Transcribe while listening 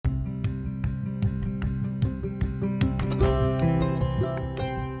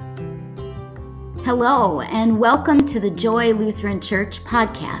Hello, and welcome to the Joy Lutheran Church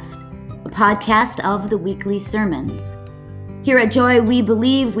podcast, a podcast of the weekly sermons. Here at Joy, we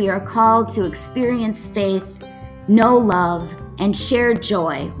believe we are called to experience faith, know love, and share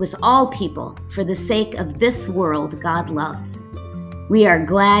joy with all people for the sake of this world God loves. We are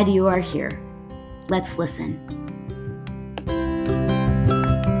glad you are here. Let's listen.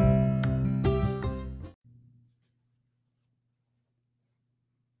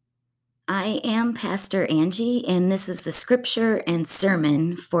 I am Pastor Angie, and this is the scripture and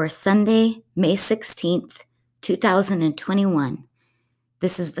sermon for Sunday, May 16th, 2021.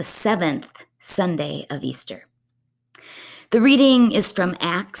 This is the 7th Sunday of Easter. The reading is from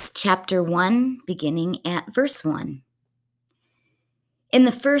Acts chapter 1, beginning at verse 1. In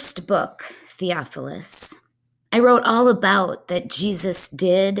the first book, Theophilus, I wrote all about that Jesus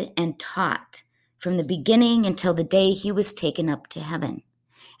did and taught from the beginning until the day he was taken up to heaven,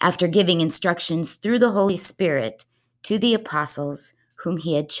 after giving instructions through the Holy Spirit to the apostles whom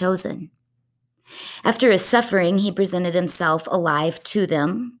he had chosen. After his suffering, he presented himself alive to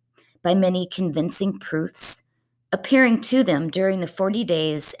them by many convincing proofs, appearing to them during the 40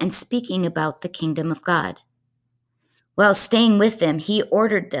 days and speaking about the kingdom of God. While staying with them, he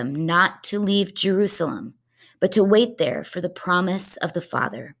ordered them not to leave Jerusalem, but to wait there for the promise of the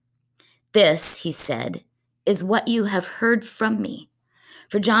Father. This, he said, is what you have heard from me.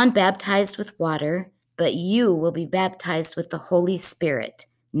 For John baptized with water, but you will be baptized with the Holy Spirit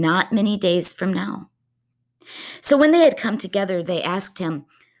not many days from now. So when they had come together, they asked him,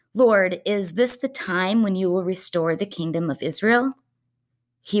 Lord, is this the time when you will restore the kingdom of Israel?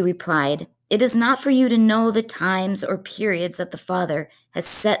 He replied, It is not for you to know the times or periods that the Father has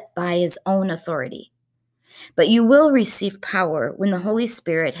set by his own authority. But you will receive power when the Holy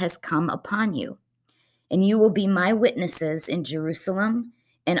Spirit has come upon you, and you will be my witnesses in Jerusalem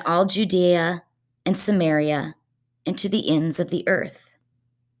and all Judea and Samaria and to the ends of the earth.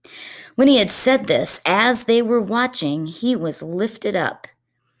 When he had said this, as they were watching, he was lifted up,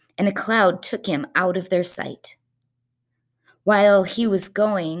 and a cloud took him out of their sight. While he was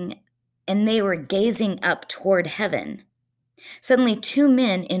going, and they were gazing up toward heaven, suddenly 2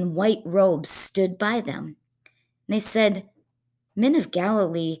 men in white robes stood by them. And they said, Men of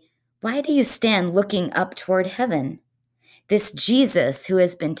Galilee, why do you stand looking up toward heaven? This Jesus who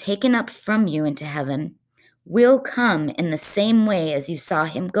has been taken up from you into heaven will come in the same way as you saw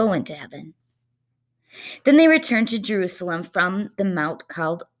him go into heaven. Then they returned to Jerusalem from the mount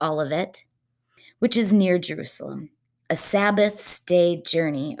called Olivet, which is near Jerusalem, a Sabbath's day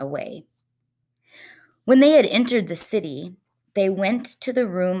journey away. When they had entered the city, they went to the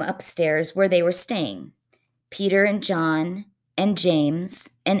room upstairs where they were staying, Peter and John and James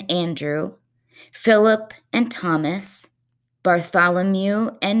and Andrew, Philip and Thomas,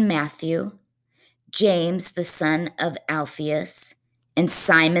 Bartholomew and Matthew, James the son of Alphaeus, and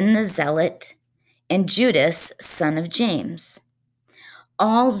Simon the Zealot, and Judas son of James.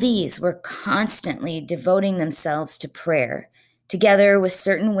 All these were constantly devoting themselves to prayer, together with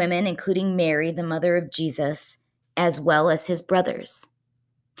certain women, including Mary, the mother of Jesus, as well as his brothers.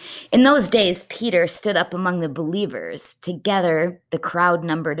 In those days, Peter stood up among the believers. Together, the crowd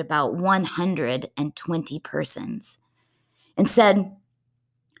numbered about 120 persons, and said,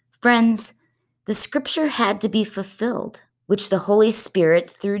 Friends, the scripture had to be fulfilled, which the Holy Spirit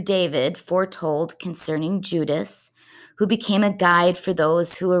through David foretold concerning Judas, who became a guide for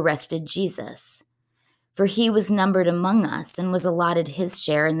those who arrested Jesus. For he was numbered among us and was allotted his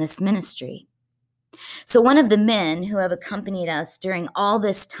share in this ministry. So one of the men who have accompanied us during all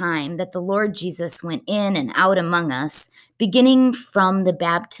this time that the Lord Jesus went in and out among us, beginning from the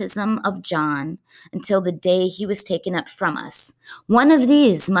baptism of John until the day he was taken up from us, one of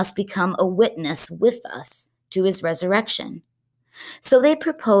these must become a witness with us to his resurrection. So they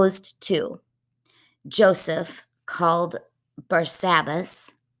proposed 2, Joseph, called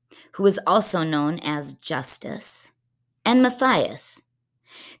Barsabbas, who was also known as Justus, and Matthias.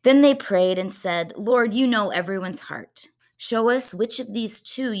 Then they prayed and said, Lord, you know everyone's heart. Show us which of these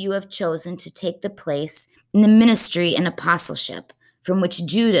 2 you have chosen to take the place in the ministry and apostleship from which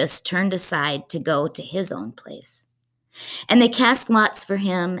Judas turned aside to go to his own place. And they cast lots for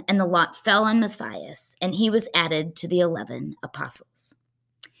him, and the lot fell on Matthias, and he was added to the 11 apostles.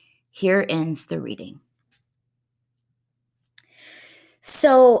 Here ends the reading.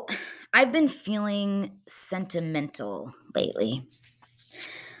 So, I've been feeling sentimental lately.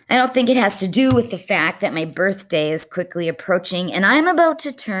 I don't think it has to do with the fact that my birthday is quickly approaching and I'm about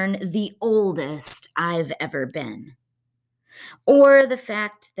to turn the oldest I've ever been, or the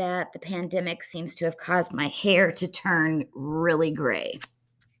fact that the pandemic seems to have caused my hair to turn really gray.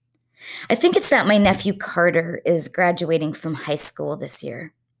 I think it's that my nephew Carter is graduating from high school this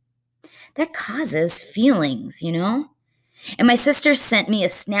year. That causes feelings, you know? And my sister sent me a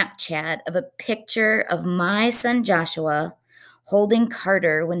Snapchat of a picture of my son Joshua holding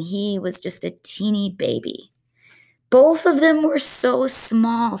Carter when he was just a teeny baby. Both of them were so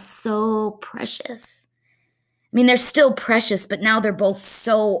small, so precious. I mean, they're still precious, but now they're both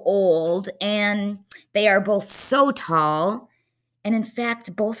so old and they are both so tall. And in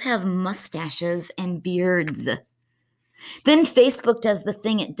fact, both have mustaches and beards. Then Facebook does the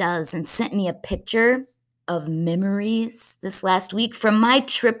thing it does and sent me a picture of memories this last week from my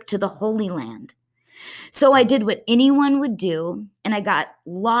trip to the Holy Land. So I did what anyone would do, and I got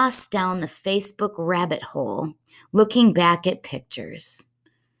lost down the Facebook rabbit hole looking back at pictures.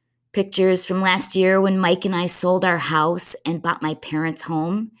 Pictures from last year when Mike and I sold our house and bought my parents'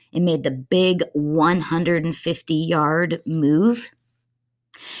 home and made the big 150-yard move.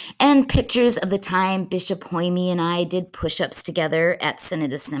 And pictures of the time Bishop Hoyme and I did push-ups together at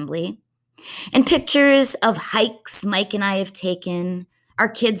Synod Assembly. And pictures of hikes Mike and I have taken, our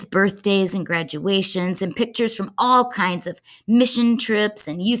kids' birthdays and graduations, and pictures from all kinds of mission trips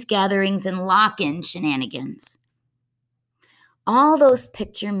and youth gatherings and lock-in shenanigans. All those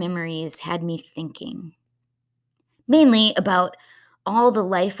picture memories had me thinking, mainly about all the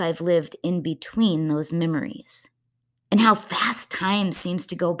life I've lived in between those memories. And how fast time seems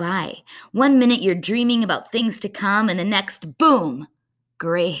to go by. One minute you're dreaming about things to come, and the next, boom,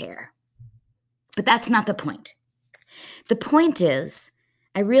 gray hair. But that's not the point. The point is,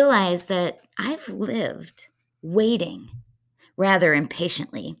 I realize that I've lived waiting rather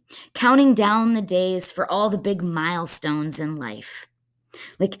impatiently, counting down the days for all the big milestones in life.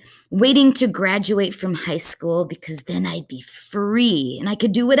 Like waiting to graduate from high school because then I'd be free and I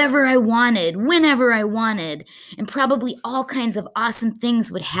could do whatever I wanted, whenever I wanted, and probably all kinds of awesome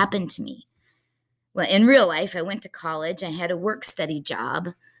things would happen to me. Well, in real life, I went to college, I had a work-study job,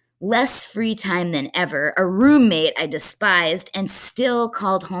 less free time than ever, a roommate I despised, and still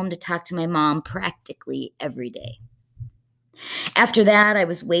called home to talk to my mom practically every day. After that, I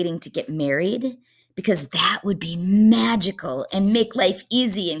was waiting to get married, because that would be magical and make life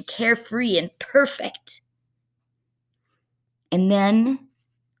easy and carefree and perfect. And then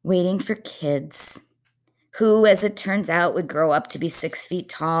waiting for kids who, as it turns out, would grow up to be 6 feet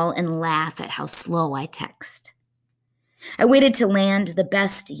tall and laugh at how slow I text. I waited to land the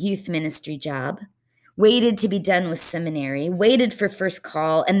best youth ministry job, waited to be done with seminary, waited for first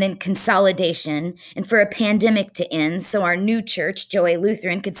call and then consolidation, and for a pandemic to end so our new church, Joy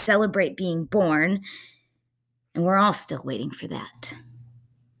Lutheran, could celebrate being born. And we're all still waiting for that.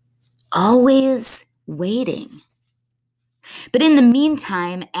 Always waiting. But in the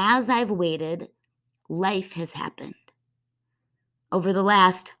meantime, as I've waited, life has happened. Over the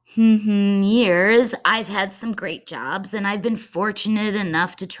last years, I've had some great jobs, and I've been fortunate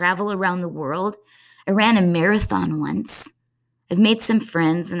enough to travel around the world. I ran a marathon once. I've made some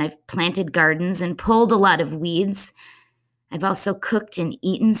friends, and I've planted gardens and pulled a lot of weeds. I've also cooked and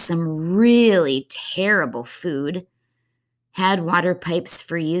eaten some really terrible food. Had water pipes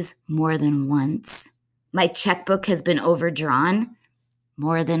freeze more than once. My checkbook has been overdrawn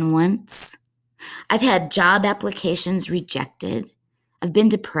more than once. I've had job applications rejected. I've been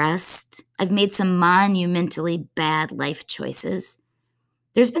depressed. I've made some monumentally bad life choices.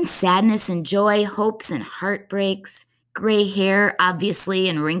 There's been sadness and joy, hopes and heartbreaks, gray hair, obviously,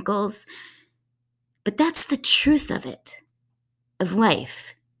 and wrinkles. But that's the truth of it, of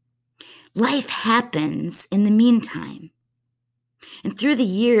life. Life happens in the meantime. And through the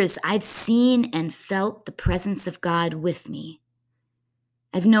years, I've seen and felt the presence of God with me.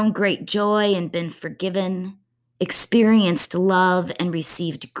 I've known great joy and been forgiven, experienced love, and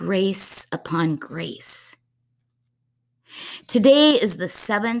received grace upon grace. Today is the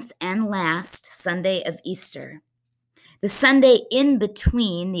 7th and last Sunday of Easter, the Sunday in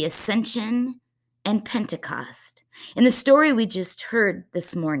between the Ascension and Pentecost. And the story we just heard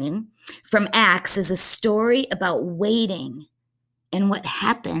this morning from Acts is a story about waiting and what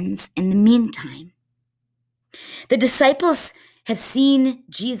happens in the meantime. The disciples have seen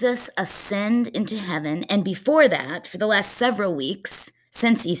Jesus ascend into heaven, and before that, for the last several weeks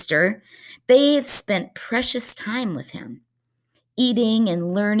since Easter, they've spent precious time with him, eating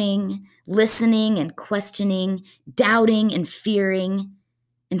and learning, listening and questioning, doubting and fearing,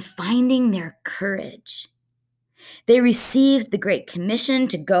 and finding their courage. They received the Great Commission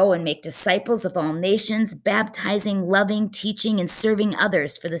to go and make disciples of all nations, baptizing, loving, teaching, and serving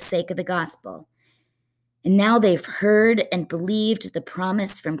others for the sake of the gospel. And now they've heard and believed the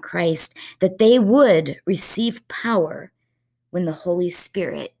promise from Christ that they would receive power when the Holy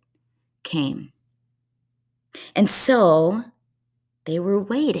Spirit came. And so they were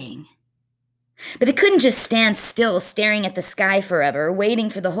waiting. But they couldn't just stand still, staring at the sky forever,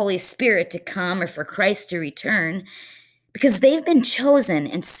 waiting for the Holy Spirit to come or for Christ to return, because they've been chosen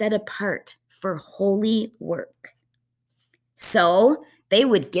and set apart for holy work. So they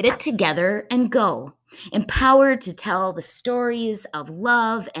would get it together and go, empowered to tell the stories of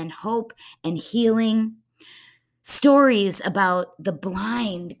love and hope and healing. Stories about the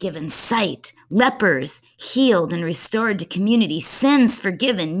blind given sight, lepers healed and restored to community, sins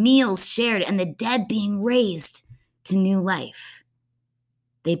forgiven, meals shared, and the dead being raised to new life.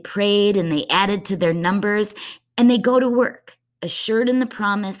 They prayed and they added to their numbers, and they go to work, assured in the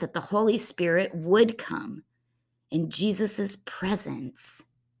promise that the Holy Spirit would come, and Jesus' presence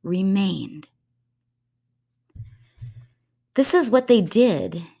remained. This is what they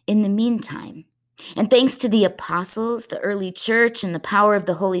did in the meantime. And thanks to the apostles, the early church, and the power of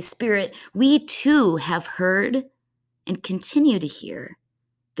the Holy Spirit, we too have heard and continue to hear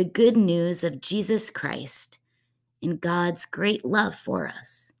the good news of Jesus Christ and God's great love for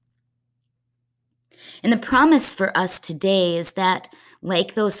us. And the promise for us today is that,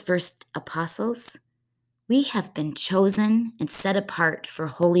 like those first apostles, we have been chosen and set apart for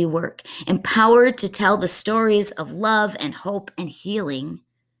holy work, empowered to tell the stories of love and hope and healing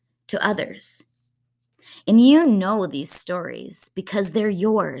to others. And you know these stories because they're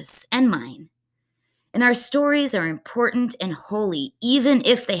yours and mine. And our stories are important and holy, even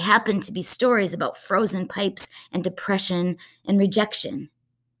if they happen to be stories about frozen pipes and depression and rejection.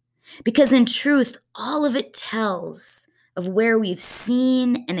 Because in truth, all of it tells of where we've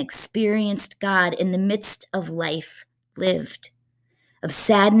seen and experienced God in the midst of life lived, of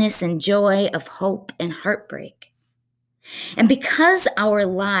sadness and joy, of hope and heartbreak. And because our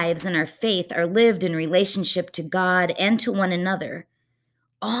lives and our faith are lived in relationship to God and to one another,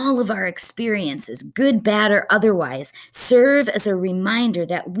 all of our experiences, good, bad, or otherwise, serve as a reminder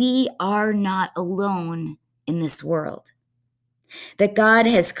that we are not alone in this world. That God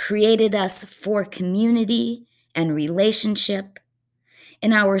has created us for community and relationship,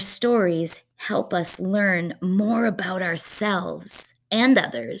 and our stories help us learn more about ourselves and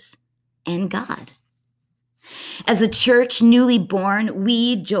others and God. As a church newly born,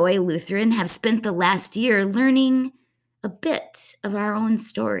 we, Joy Lutheran, have spent the last year learning a bit of our own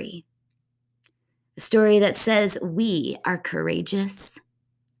story. A story that says we are courageous,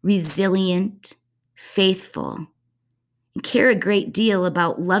 resilient, faithful, and care a great deal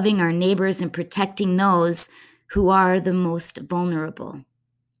about loving our neighbors and protecting those who are the most vulnerable.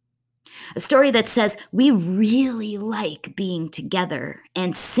 A story that says we really like being together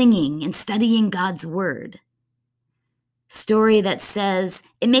and singing and studying God's word. Story that says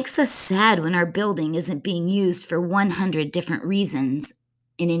it makes us sad when our building isn't being used for 100 different reasons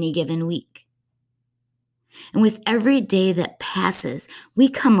in any given week. And with every day that passes, we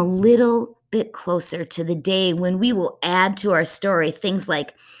come a little bit closer to the day when we will add to our story things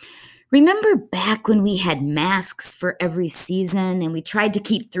like, remember back when we had masks for every season and we tried to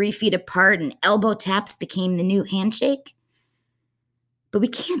keep 3 feet apart and elbow taps became the new handshake? But we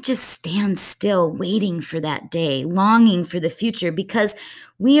can't just stand still waiting for that day, longing for the future, because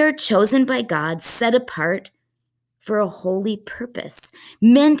we are chosen by God, set apart for a holy purpose,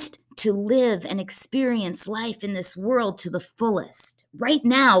 meant to live and experience life in this world to the fullest. Right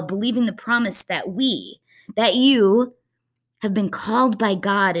now, believing the promise that you have been called by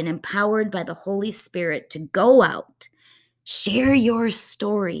God and empowered by the Holy Spirit to go out, share your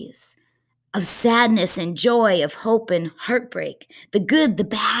stories of sadness and joy, of hope and heartbreak, the good, the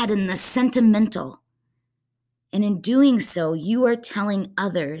bad, and the sentimental. And in doing so, you are telling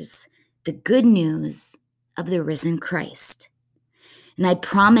others the good news of the risen Christ. And I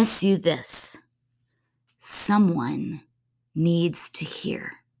promise you this, someone needs to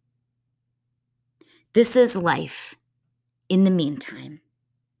hear. This is life in the meantime.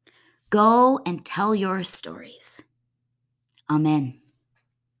 Go and tell your stories. Amen.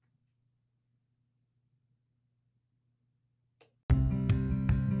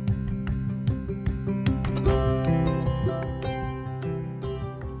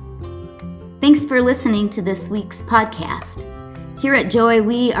 Thanks for listening to this week's podcast. Here at Joy,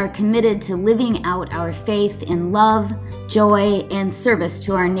 we are committed to living out our faith in love, joy, and service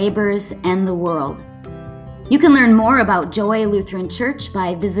to our neighbors and the world. You can learn more about Joy Lutheran Church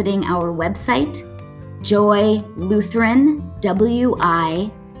by visiting our website,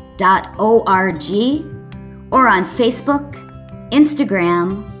 joylutheranwi.org, or on Facebook,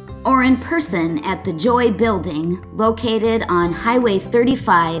 Instagram, or in person at the Joy Building located on Highway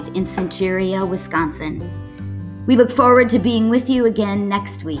 35 in Centuria, Wisconsin. We look forward to being with you again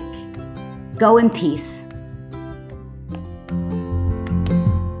next week. Go in peace.